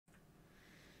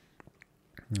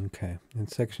Okay, in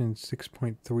section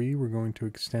 6.3, we're going to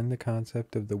extend the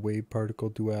concept of the wave-particle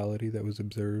duality that was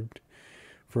observed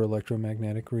for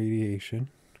electromagnetic radiation.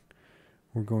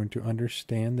 We're going to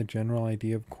understand the general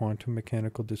idea of quantum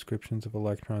mechanical descriptions of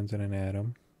electrons in an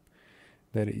atom,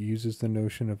 that it uses the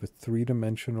notion of a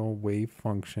three-dimensional wave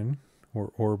function,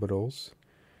 or orbitals,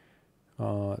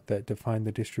 that define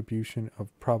the distribution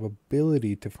of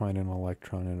probability to find an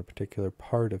electron in a particular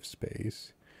part of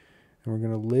space. And we're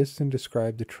going to list and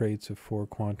describe the traits of four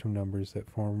quantum numbers that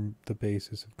form the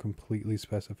basis of completely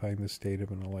specifying the state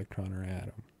of an electron or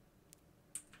atom.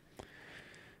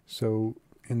 So,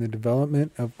 in the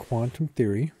development of quantum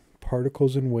theory,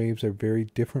 particles and waves are very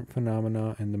different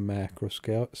phenomena in the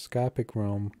macroscopic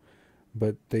realm,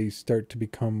 but they start to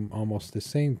become almost the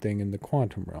same thing in the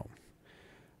quantum realm.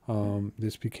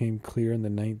 This became clear in the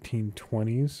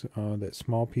 1920s that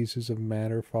small pieces of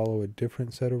matter follow a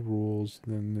different set of rules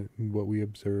than what we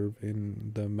observe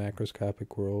in the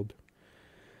macroscopic world,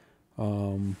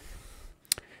 and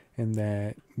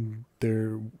that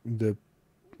the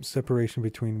separation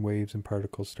between waves and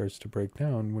particles starts to break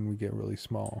down when we get really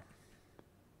small.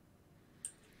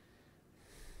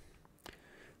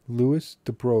 Louis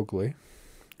de Broglie,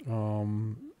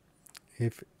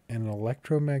 if an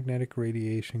electromagnetic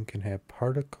radiation can have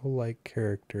particle-like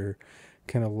character,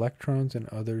 can electrons and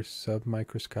other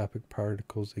submicroscopic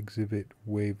particles exhibit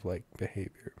wave-like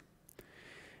behavior?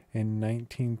 In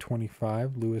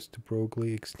 1925, Louis de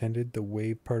Broglie extended the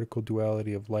wave-particle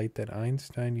duality of light that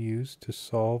Einstein used to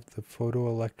solve the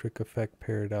photoelectric effect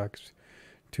paradox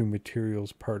to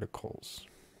materials particles.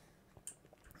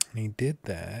 And he did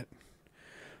that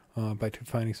by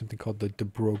defining something called the de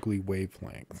Broglie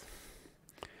wavelength.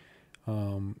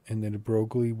 And the de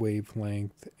Broglie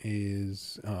wavelength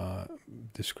is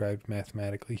described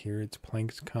mathematically here. It's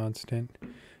Planck's constant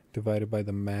divided by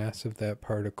the mass of that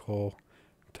particle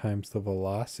times the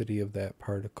velocity of that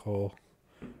particle,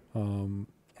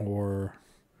 or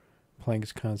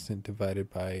Planck's constant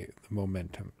divided by the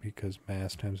momentum, because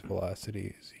mass times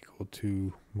velocity is equal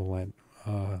to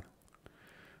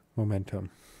momentum.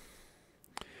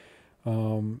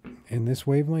 In this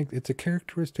wavelength, it's a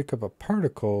characteristic of a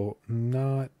particle,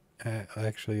 not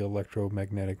actually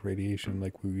electromagnetic radiation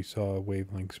like we saw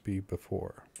wavelengths be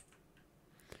before.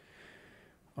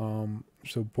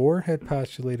 So Bohr had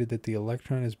postulated that the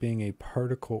electron is being a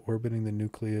particle orbiting the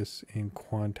nucleus in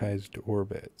quantized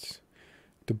orbits.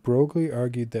 De Broglie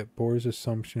argued that Bohr's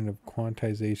assumption of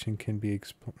quantization can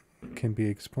be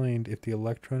explained if the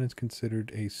electron is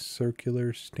considered a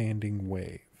circular standing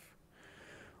wave.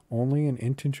 Only an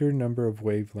integer number of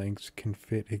wavelengths can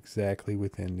fit exactly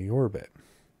within the orbit.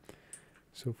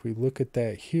 So if we look at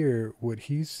that here, what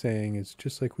he's saying is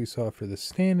just like we saw for the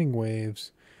standing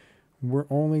waves, we're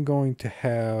only going to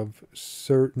have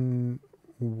certain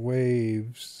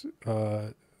waves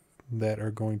that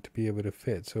are going to be able to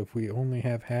fit. So if we only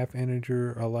have half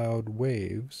integer allowed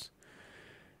waves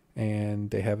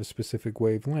and they have a specific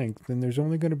wavelength, then there's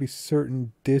only going to be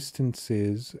certain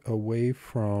distances away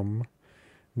from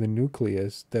the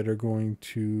nucleus that are going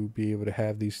to be able to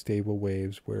have these stable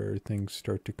waves where things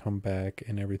start to come back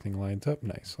and everything lines up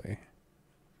nicely.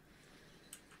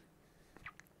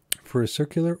 For a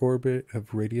circular orbit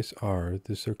of radius r,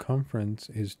 the circumference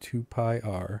is 2 pi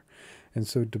r, and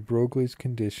so de Broglie's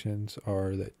conditions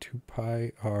are that 2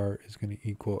 pi r is going to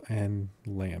equal n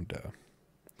lambda,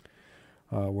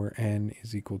 where n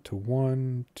is equal to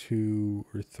 1, 2,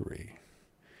 or 3.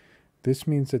 This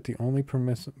means that the only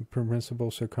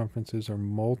permissible circumferences are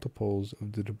multiples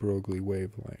of the de Broglie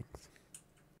wavelength.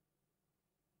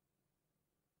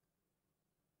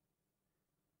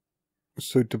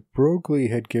 So de Broglie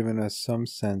had given us some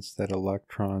sense that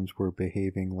electrons were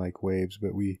behaving like waves,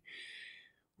 but we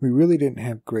really didn't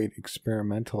have great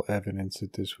experimental evidence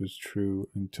that this was true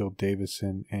until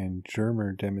Davison and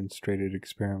Germer demonstrated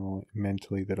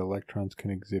experimentally that electrons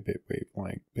can exhibit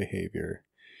wavelength behavior.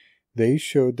 They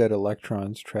showed that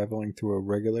electrons traveling through a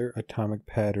regular atomic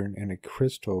pattern in a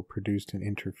crystal produced an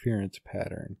interference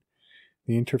pattern.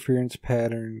 The interference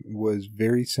pattern was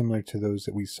very similar to those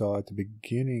that we saw at the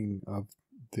beginning of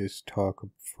this talk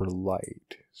for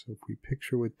light. So if we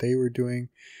picture what they were doing,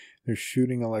 they're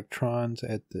shooting electrons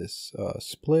at this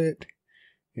split.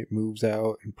 It moves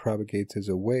out and propagates as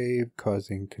a wave,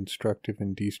 causing constructive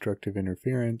and destructive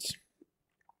interference,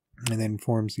 and then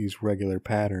forms these regular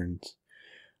patterns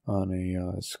on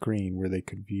a screen where they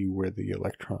could view where the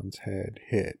electrons had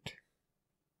hit.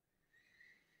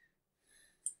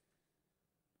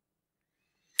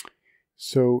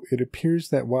 So it appears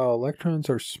that while electrons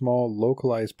are small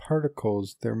localized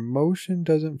particles, their motion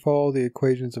doesn't follow the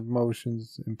equations of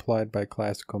motions implied by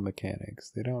classical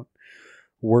mechanics. They don't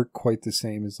work quite the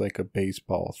same as like a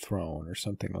baseball thrown or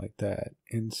something like that.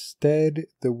 Instead,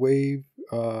 the way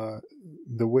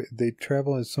they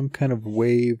travel as some kind of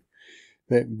wave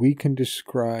that we can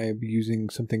describe using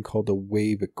something called a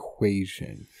wave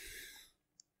equation.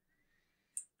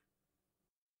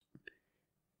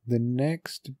 The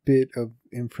next bit of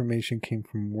information came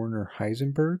from Werner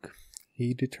Heisenberg.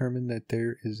 He determined that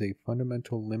there is a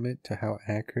fundamental limit to how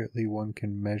accurately one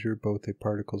can measure both a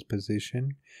particle's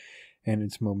position and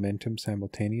its momentum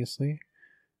simultaneously.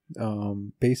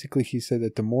 Basically, he said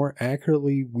that the more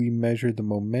accurately we measure the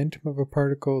momentum of a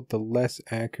particle, the less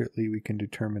accurately we can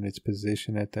determine its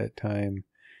position at that time,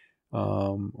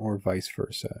 or vice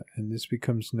versa. And this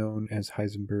becomes known as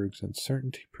Heisenberg's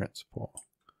uncertainty principle.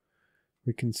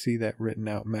 We can see that written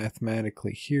out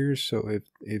mathematically here. So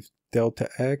if delta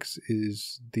x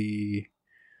is the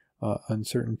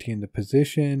uncertainty in the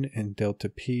position and delta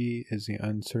p is the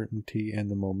uncertainty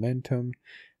and the momentum,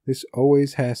 this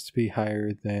always has to be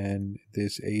higher than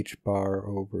this h bar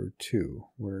over 2,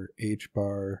 where h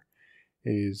bar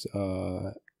is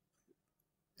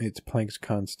it's Planck's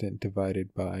constant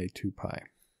divided by 2 pi.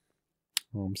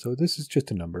 So this is just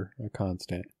a number, a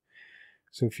constant.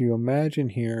 So if you imagine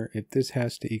here, if this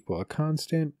has to equal a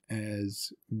constant,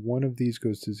 as one of these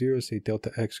goes to 0, say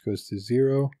delta x goes to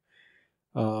 0,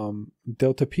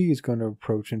 delta p is going to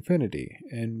approach infinity,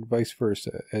 and vice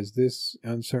versa. As this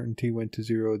uncertainty went to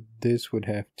 0, this would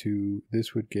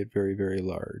get very, very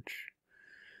large.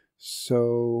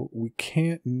 So we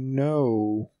can't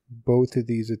know both of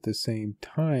these at the same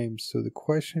time, so the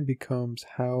question becomes,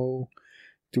 how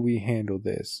do we handle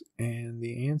this? And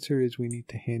the answer is we need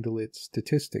to handle it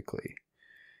statistically.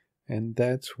 And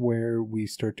that's where we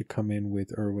start to come in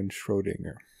with Erwin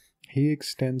Schrödinger. He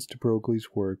extends de Broglie's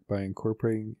work by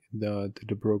incorporating the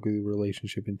de Broglie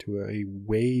relationship into a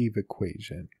wave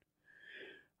equation.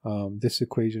 This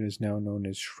equation is now known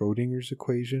as Schrödinger's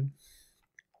equation.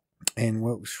 And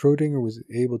what Schrödinger was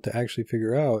able to actually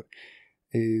figure out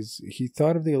is he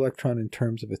thought of the electron in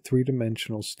terms of a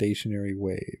three-dimensional stationary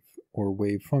wave, or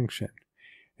wave function,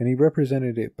 and he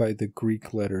represented it by the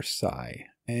Greek letter psi.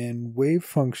 And wave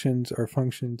functions are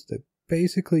functions that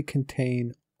basically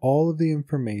contain all of the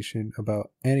information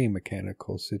about any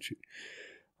mechanical system,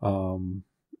 but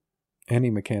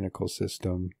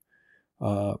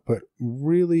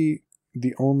really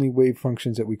the only wave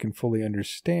functions that we can fully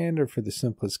understand are for the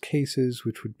simplest cases,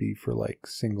 which would be for like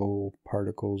single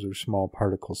particles or small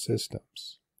particle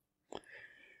systems.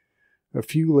 A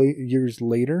few years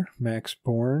later, Max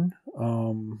Born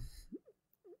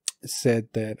said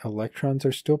that electrons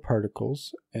are still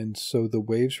particles, and so the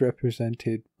waves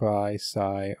represented by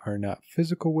psi are not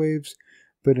physical waves,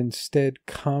 but instead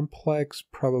complex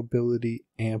probability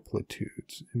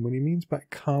amplitudes. And what he means by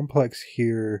complex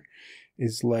here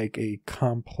is like a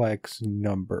complex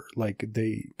number, like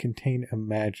they contain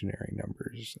imaginary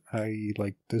numbers, i.e.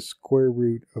 like the square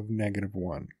root of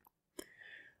 -1.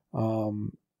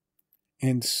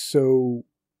 And so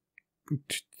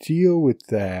to deal with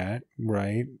that,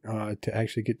 right, to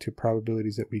actually get to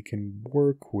probabilities that we can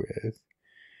work with,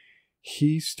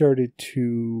 he started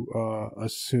to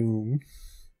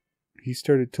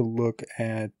look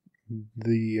at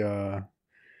the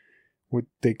what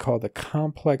they call the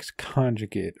complex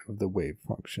conjugate of the wave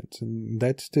functions. And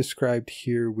that's described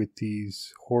here with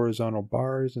these horizontal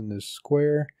bars and this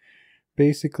square.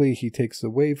 Basically, he takes the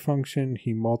wave function,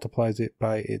 he multiplies it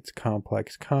by its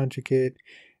complex conjugate,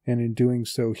 and in doing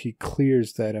so, he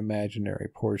clears that imaginary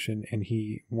portion, and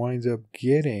he winds up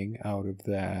getting out of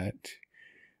that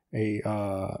a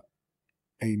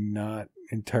not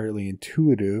entirely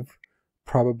intuitive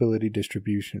probability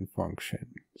distribution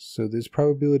function. So this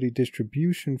probability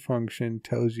distribution function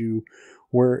tells you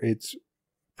where it's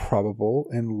probable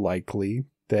and likely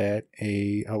that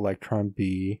a electron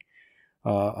be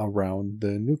around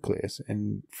the nucleus,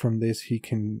 and from this he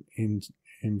can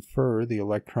infer the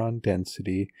electron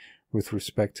density with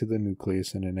respect to the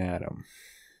nucleus in an atom.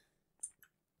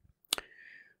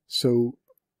 So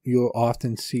you'll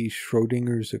often see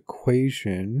Schrödinger's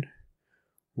equation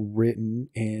written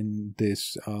in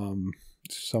this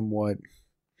somewhat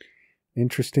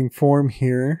interesting form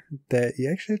here that you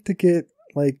actually have to get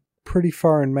like pretty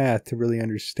far in math to really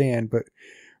understand. But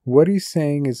what he's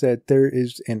saying is that there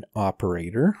is an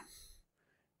operator.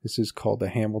 This is called a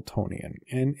Hamiltonian.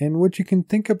 And what you can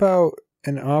think about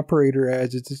an operator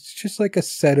as is it's just like a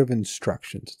set of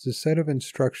instructions. It's a set of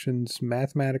instructions,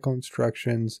 mathematical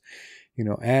instructions,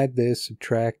 add this,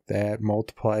 subtract that,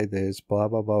 multiply this, blah,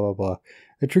 blah, blah, blah, blah,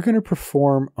 that you're going to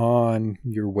perform on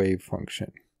your wave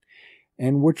function.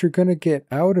 And what you're going to get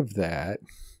out of that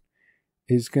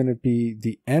is going to be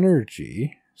the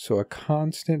energy, so a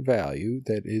constant value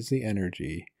that is the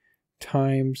energy,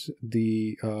 times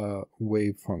the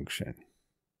wave function.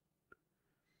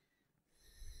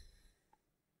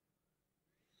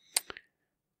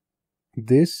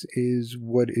 This is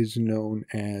what is known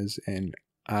as an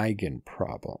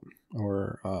eigenproblem,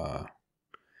 or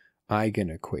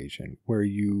eigenequation, where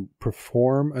you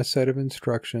perform a set of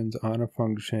instructions on a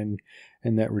function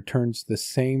and that returns the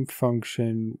same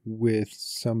function with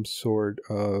some sort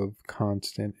of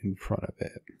constant in front of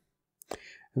it.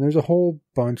 And there's a whole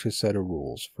bunch of set of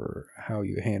rules for how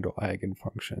you handle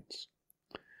eigenfunctions.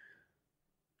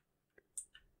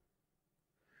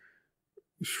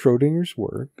 Schrodinger's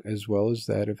work, as well as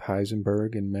that of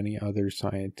Heisenberg and many other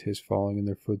scientists following in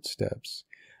their footsteps,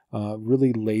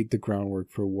 really laid the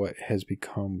groundwork for what has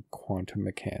become quantum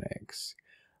mechanics.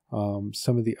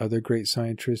 Some of the other great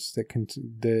scientists that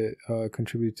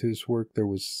contributed to this work, there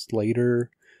was Slater,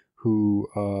 who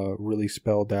really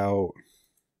spelled out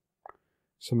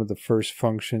some of the first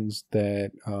functions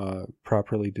that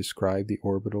properly describe the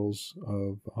orbitals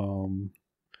of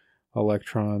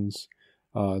electrons.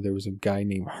 There was a guy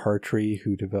named Hartree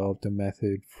who developed a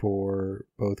method for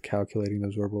both calculating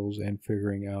those orbitals and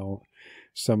figuring out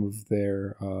some of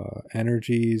their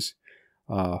energies.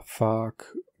 Fock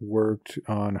worked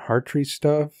on Hartree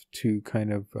stuff to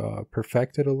kind of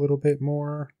perfect it a little bit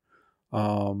more.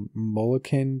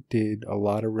 Mulliken did a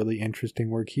lot of really interesting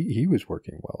work. He was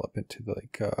working well up into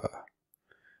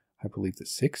I believe the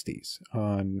 60s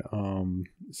on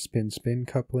spin-spin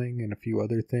coupling and a few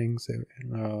other things,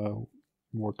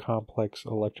 more complex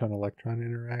electron-electron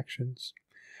interactions.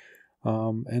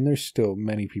 And there's still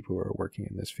many people who are working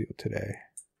in this field today.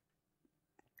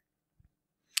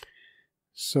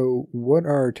 So what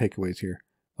are our takeaways here?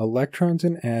 Electrons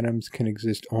and atoms can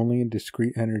exist only in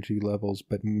discrete energy levels,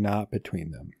 but not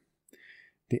between them.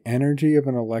 The energy of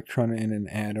an electron in an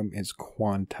atom is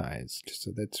quantized.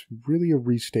 So that's really a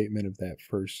restatement of that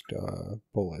first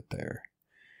bullet there.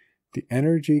 The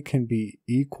energy can be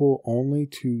equal only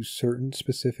to certain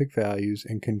specific values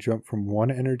and can jump from one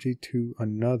energy to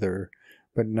another,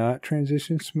 but not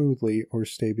transition smoothly or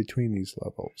stay between these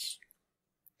levels.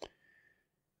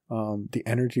 The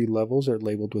energy levels are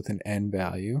labeled with an n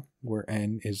value, where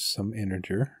n is some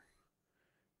integer.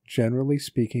 Generally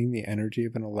speaking, the energy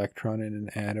of an electron in an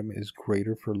atom is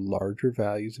greater for larger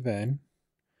values of n.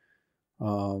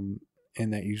 And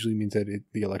that usually means that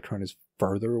the electron is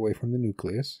farther away from the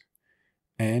nucleus.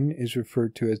 N is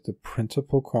referred to as the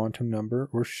principal quantum number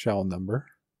or shell number.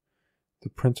 The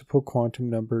principal quantum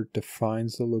number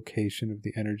defines the location of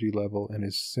the energy level and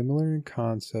is similar in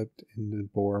concept in the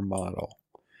Bohr model.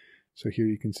 So here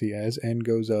you can see as n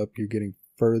goes up, you're getting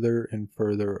further and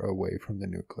further away from the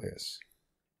nucleus.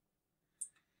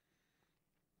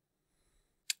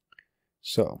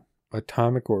 So,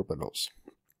 atomic orbitals.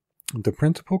 The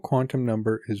principal quantum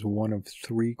number is one of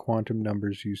three quantum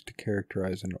numbers used to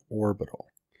characterize an orbital.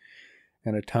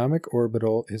 An atomic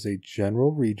orbital is a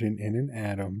general region in an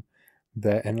atom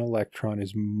that an electron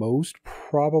is most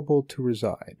probable to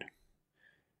reside.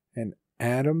 An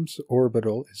atom's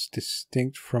orbital is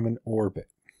distinct from an orbit.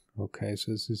 Okay,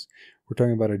 so we're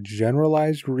talking about a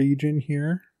generalized region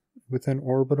here with an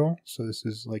orbital. So this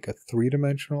is like a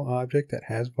three-dimensional object that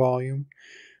has volume,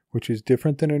 which is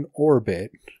different than an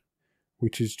orbit,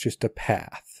 which is just a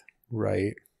path,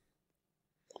 right?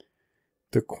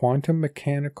 The quantum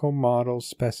mechanical model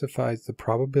specifies the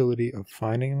probability of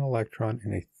finding an electron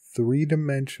in a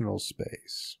three-dimensional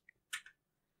space.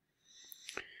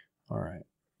 All right.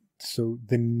 So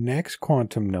the next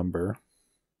quantum number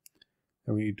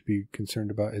that we need to be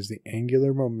concerned about is the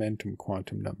angular momentum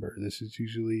quantum number. This is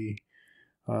usually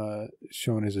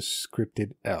shown as a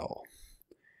scripted L.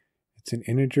 It's an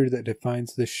integer that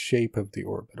defines the shape of the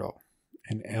orbital.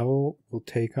 And L will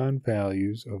take on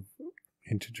values of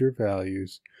integer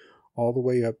values all the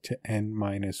way up to n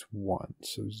minus 1.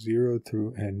 So 0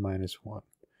 through n minus 1.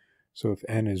 So if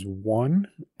n is 1,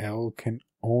 L can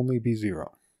only be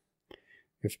 0.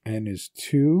 If n is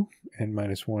 2, n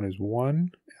minus 1 is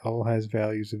 1, L has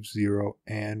values of 0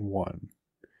 and 1.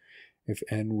 If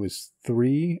n was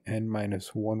 3, n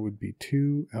minus 1 would be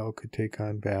 2, L could take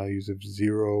on values of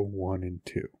 0, 1, and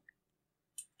 2.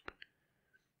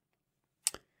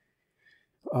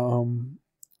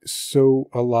 So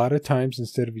a lot of times,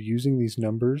 instead of using these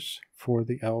numbers for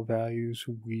the L values,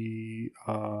 we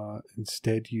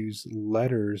instead use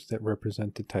letters that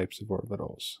represent the types of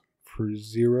orbitals. For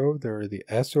 0, there are the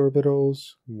s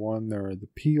orbitals. 1, there are the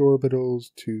p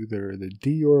orbitals. 2, there are the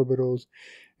d orbitals.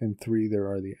 And 3, there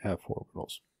are the f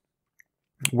orbitals.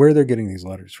 Where they're getting these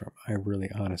letters from, I really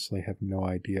honestly have no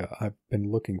idea. I've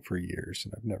been looking for years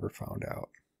and I've never found out.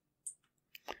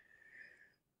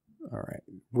 All right,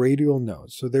 radial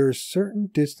nodes. So there are certain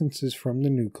distances from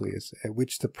the nucleus at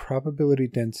which the probability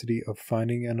density of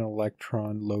finding an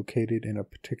electron located in a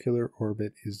particular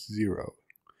orbit is 0.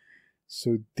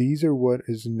 So these are what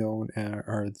is known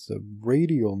as the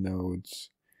radial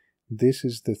nodes. This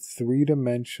is the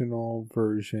three-dimensional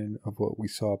version of what we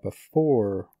saw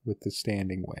before with the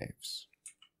standing waves.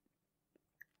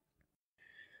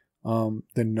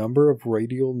 The number of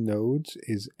radial nodes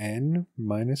is n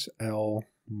minus L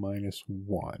minus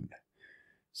 1.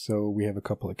 So we have a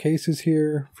couple of cases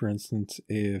here. For instance,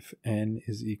 if n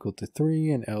is equal to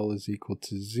 3 and L is equal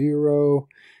to 0,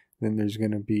 then there's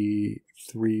going to be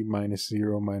 3 minus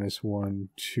 0 minus 1,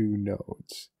 2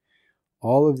 nodes.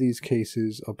 All of these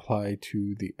cases apply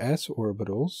to the s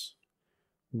orbitals,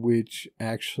 which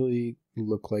actually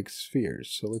look like spheres.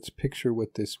 So let's picture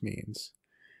what this means.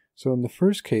 So in the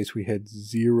first case, we had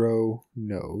 0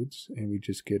 nodes, and we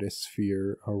just get a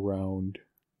sphere around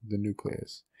the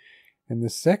nucleus. In the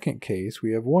second case,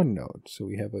 we have 1 node. So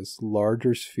we have a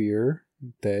larger sphere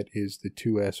that is the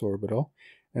 2s orbital,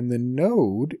 and the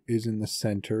node is in the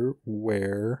center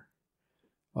where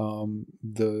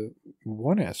the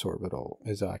 1s orbital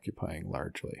is occupying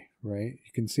largely, right?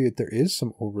 You can see that there is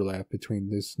some overlap between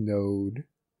this node.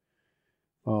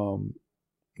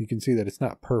 You can see that it's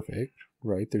not perfect,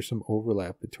 right? There's some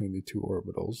overlap between the two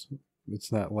orbitals.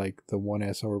 It's not like the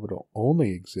 1s orbital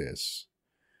only exists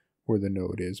where the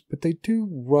node is, but they do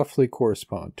roughly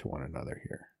correspond to one another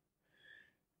here.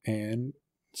 And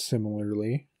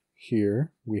similarly,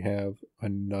 here we have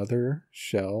another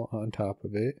shell on top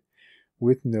of it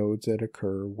with nodes that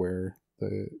occur where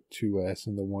the 2s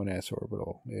and the 1s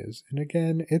orbital is. And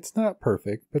again, it's not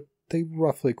perfect, but they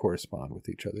roughly correspond with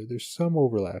each other. There's some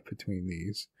overlap between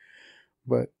these,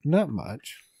 but not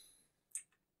much.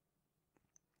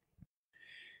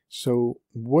 So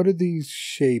what are these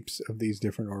shapes of these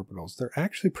different orbitals? They're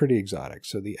actually pretty exotic.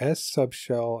 So the S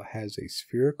subshell has a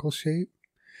spherical shape.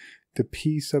 The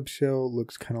P subshell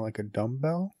looks kind of like a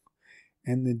dumbbell.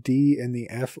 And the D and the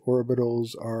F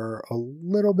orbitals are a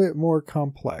little bit more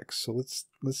complex. So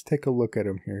let's take a look at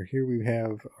them here. Here we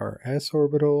have our S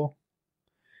orbital.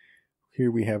 Here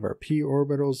we have our p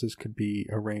orbitals. This could be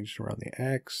arranged around the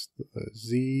x, the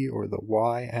z, or the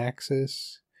y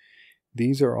axis.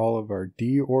 These are all of our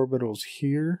d orbitals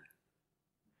here.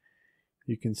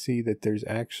 You can see that there's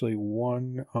actually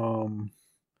one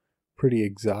pretty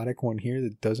exotic one here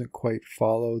that doesn't quite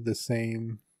follow the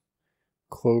same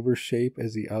clover shape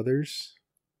as the others.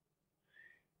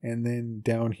 And then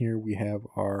down here we have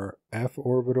our f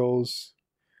orbitals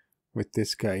with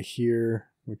this guy here,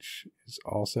 which is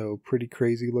also pretty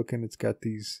crazy looking. It's got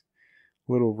these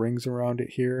little rings around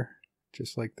it here,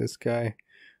 just like this guy.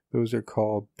 Those are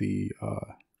called the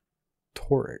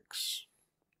torics.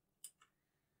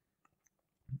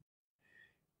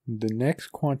 The next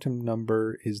quantum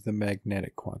number is the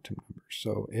magnetic quantum number.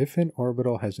 So if an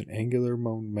orbital has an angular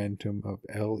momentum of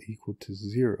L equal to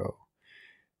 0,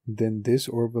 then this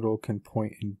orbital can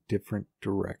point in different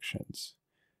directions.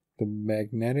 The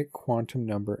magnetic quantum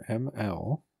number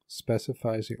ML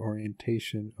specifies the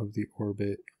orientation of the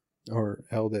orbit, or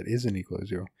L that isn't equal to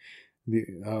 0, the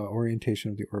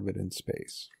orientation of the orbit in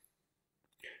space.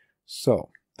 So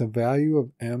the value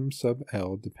of M sub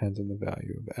L depends on the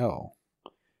value of L,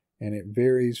 and it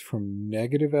varies from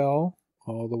negative L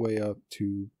all the way up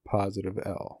to positive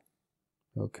L.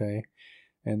 Okay,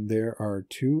 and there are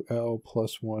 2L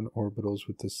plus 1 orbitals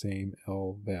with the same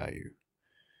L value.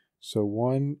 So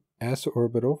one s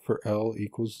orbital for L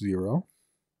equals 0.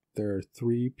 There are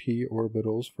 3 p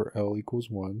orbitals for L equals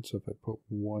 1. So if I put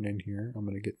 1 in here, I'm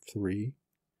going to get 3.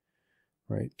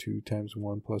 Right? 2 times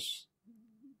 1 plus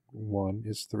 1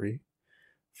 is 3.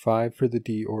 5 for the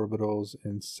d orbitals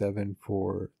and 7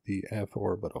 for the f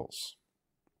orbitals.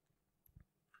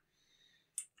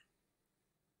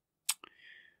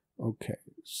 Okay,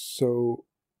 so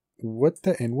what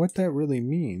that really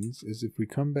means is if we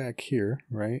come back here,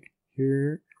 right?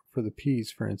 Here for the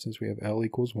p's, for instance, we have L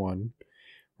equals 1.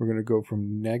 We're going to go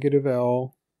from negative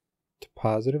L to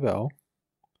positive L.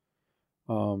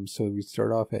 So we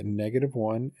start off at negative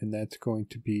 1, and that's going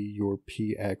to be your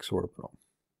px orbital.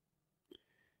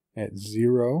 At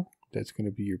 0, that's going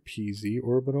to be your pz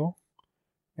orbital.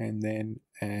 And then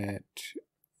at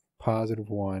positive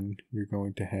 1, you're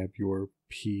going to have your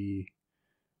py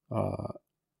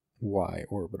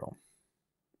orbital.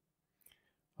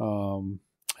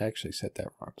 I actually said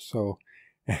that wrong. So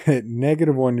at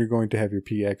 -1, you're going to have your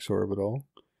px orbital.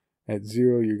 At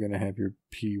 0, you're going to have your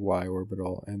py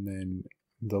orbital. And then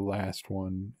the last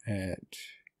one at,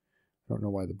 I don't know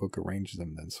why the book arranges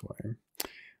them this way,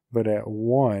 but at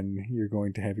 1, you're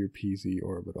going to have your pz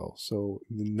orbital. So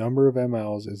the number of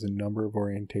mLs is the number of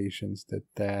orientations that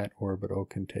that orbital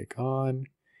can take on.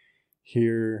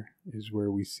 Here is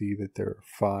where we see that there are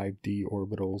 5 d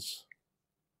orbitals,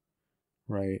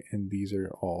 right? And these are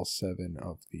all 7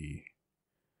 of the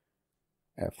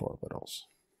f orbitals.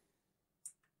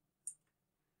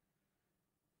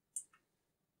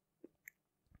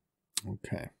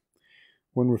 Okay.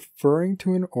 When referring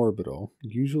to an orbital,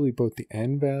 usually both the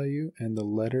n value and the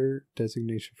letter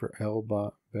designation for L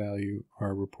value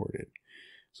are reported.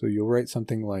 So you'll write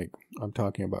something like, I'm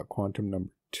talking about quantum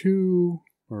number 2,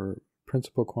 or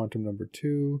principal quantum number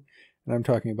 2, and I'm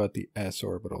talking about the s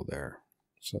orbital there.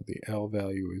 So the L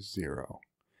value is 0.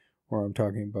 Or I'm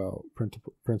talking about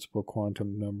principal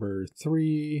quantum number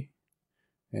 3,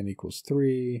 n equals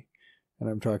 3, and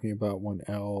I'm talking about when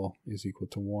L is equal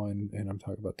to 1, and I'm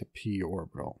talking about the p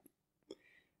orbital.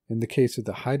 In the case of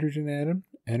the hydrogen atom,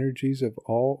 energies of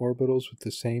all orbitals with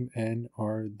the same n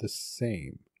are the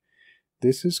same.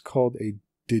 This is called a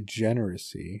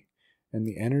degeneracy, and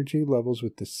the energy levels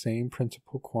with the same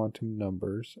principal quantum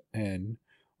numbers, n,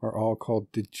 are all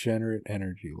called degenerate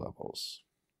energy levels.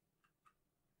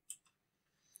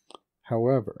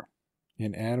 However,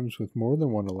 in atoms with more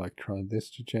than one electron, this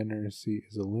degeneracy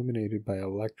is eliminated by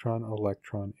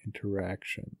electron-electron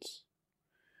interactions.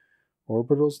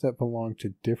 Orbitals that belong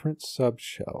to different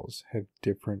subshells have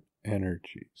different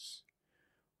energies.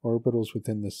 Orbitals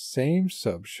within the same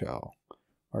subshell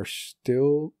are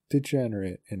still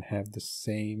degenerate and have the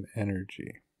same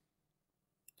energy.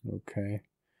 Okay.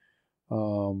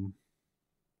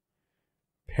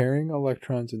 Pairing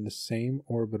electrons in the same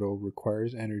orbital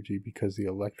requires energy because the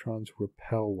electrons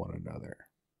repel one another.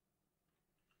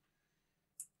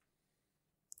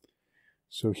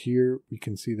 So here we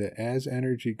can see that as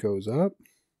energy goes up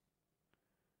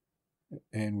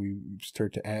and we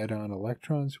start to add on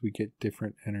electrons, we get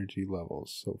different energy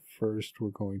levels. So first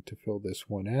we're going to fill this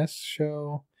 1s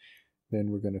shell, then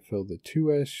we're going to fill the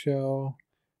 2s shell,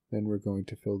 then we're going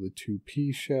to fill the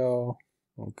 2p shell,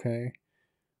 okay?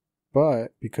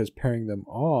 But because pairing them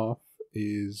off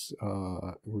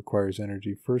requires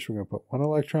energy, first we're going to put 1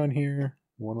 electron here,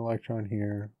 1 electron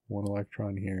here, 1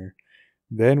 electron here.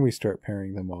 Then we start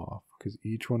pairing them off because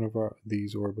each one of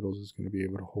these orbitals is going to be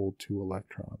able to hold 2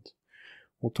 electrons.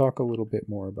 We'll talk a little bit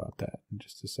more about that in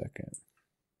just a second.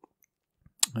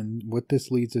 And what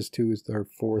this leads us to is our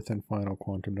 4th and final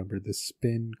quantum number, the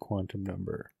spin quantum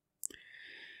number.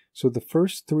 So the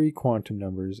first 3 quantum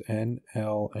numbers, n,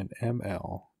 l, and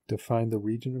ml, define the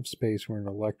region of space where an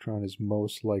electron is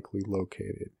most likely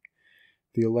located.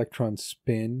 The electron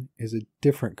spin is a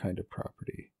different kind of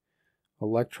property.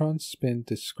 Electron spin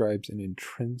describes an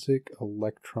intrinsic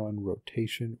electron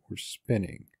rotation or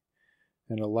spinning.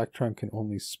 An electron can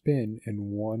only spin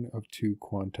in one of 2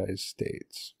 quantized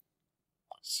states.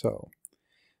 So,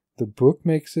 the book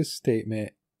makes this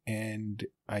statement, and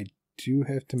I do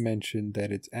have to mention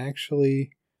that it's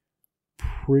actually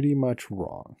pretty much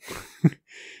wrong.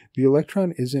 The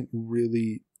electron isn't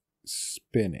really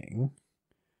spinning.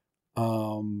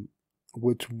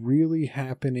 What's really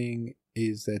happening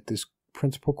is that this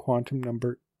principal quantum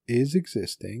number is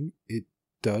existing. It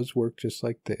does work just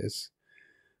like this.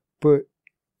 But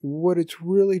what it's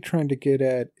really trying to get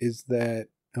at is that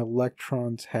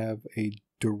electrons have a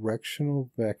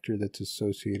directional vector that's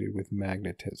associated with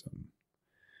magnetism.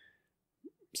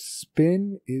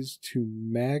 Spin is to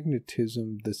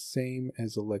magnetism the same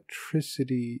as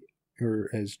electricity, or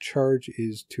as charge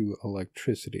is to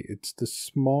electricity. It's the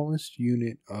smallest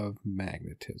unit of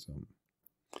magnetism.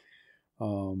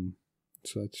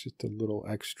 So that's just a little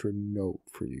extra note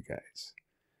for you guys.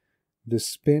 The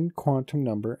spin quantum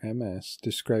number, ms,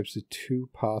 describes the 2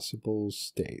 possible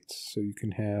states. So you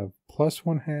can have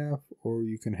 +1/2 or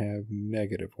you can have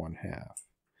 -1/2.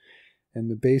 And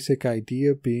the basic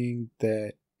idea being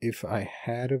that if I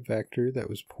had a vector that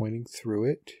was pointing through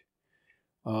it,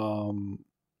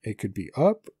 it could be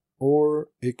up or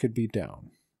it could be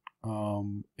down.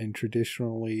 And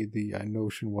traditionally the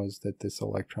notion was that this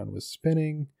electron was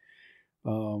spinning.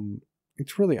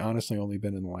 It's really honestly only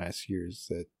been in the last years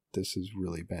that this has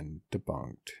really been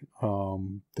debunked,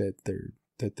 that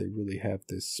they really have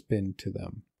this spin to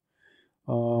them.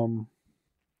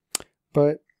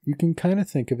 But you can kind of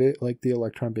think of it like the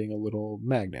electron being a little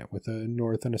magnet with a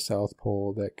north and a south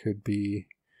pole that could be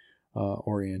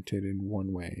oriented in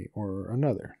one way or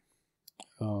another.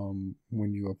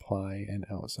 when you apply an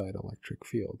outside electric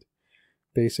field.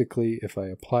 Basically, if I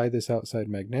apply this outside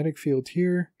magnetic field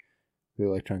here, the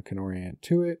electron can orient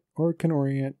to it or it can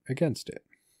orient against it.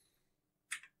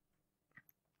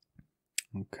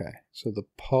 Okay, so the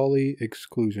Pauli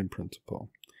exclusion principle.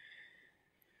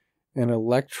 An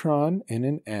electron in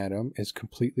an atom is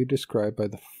completely described by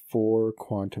the 4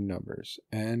 quantum numbers,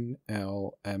 N,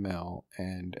 L, Ml,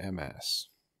 and Ms.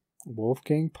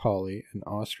 Wolfgang Pauli, an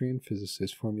Austrian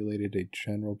physicist, formulated a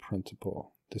general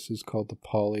principle. This is called the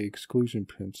Pauli exclusion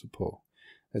principle.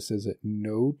 That says that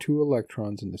no 2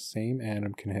 electrons in the same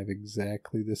atom can have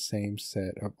exactly the same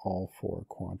set of all 4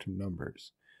 quantum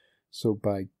numbers. So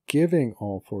by giving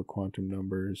all 4 quantum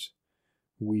numbers,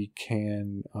 we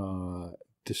can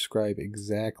describe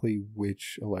exactly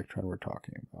which electron we're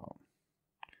talking about.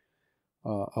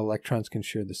 Electrons can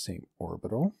share the same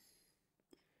orbital,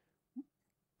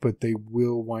 but they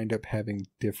will wind up having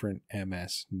different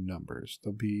ms numbers.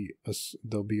 They'll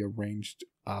be arranged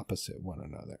opposite one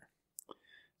another.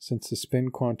 Since the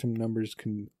spin quantum numbers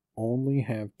can only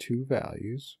have 2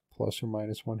 values, plus or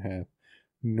minus 1/2,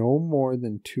 no more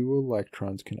than 2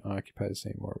 electrons can occupy the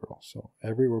same orbital. So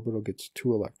every orbital gets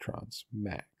 2 electrons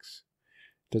max.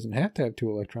 It doesn't have to have 2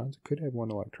 electrons. It could have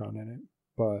 1 electron in it,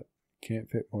 but can't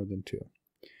fit more than 2.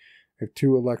 If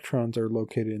 2 electrons are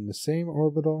located in the same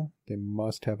orbital, they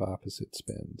must have opposite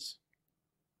spins.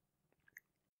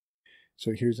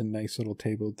 So here's a nice little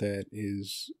table that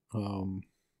is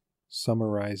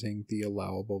summarizing the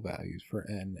allowable values for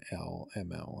N, L,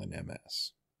 Ml, and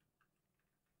Ms.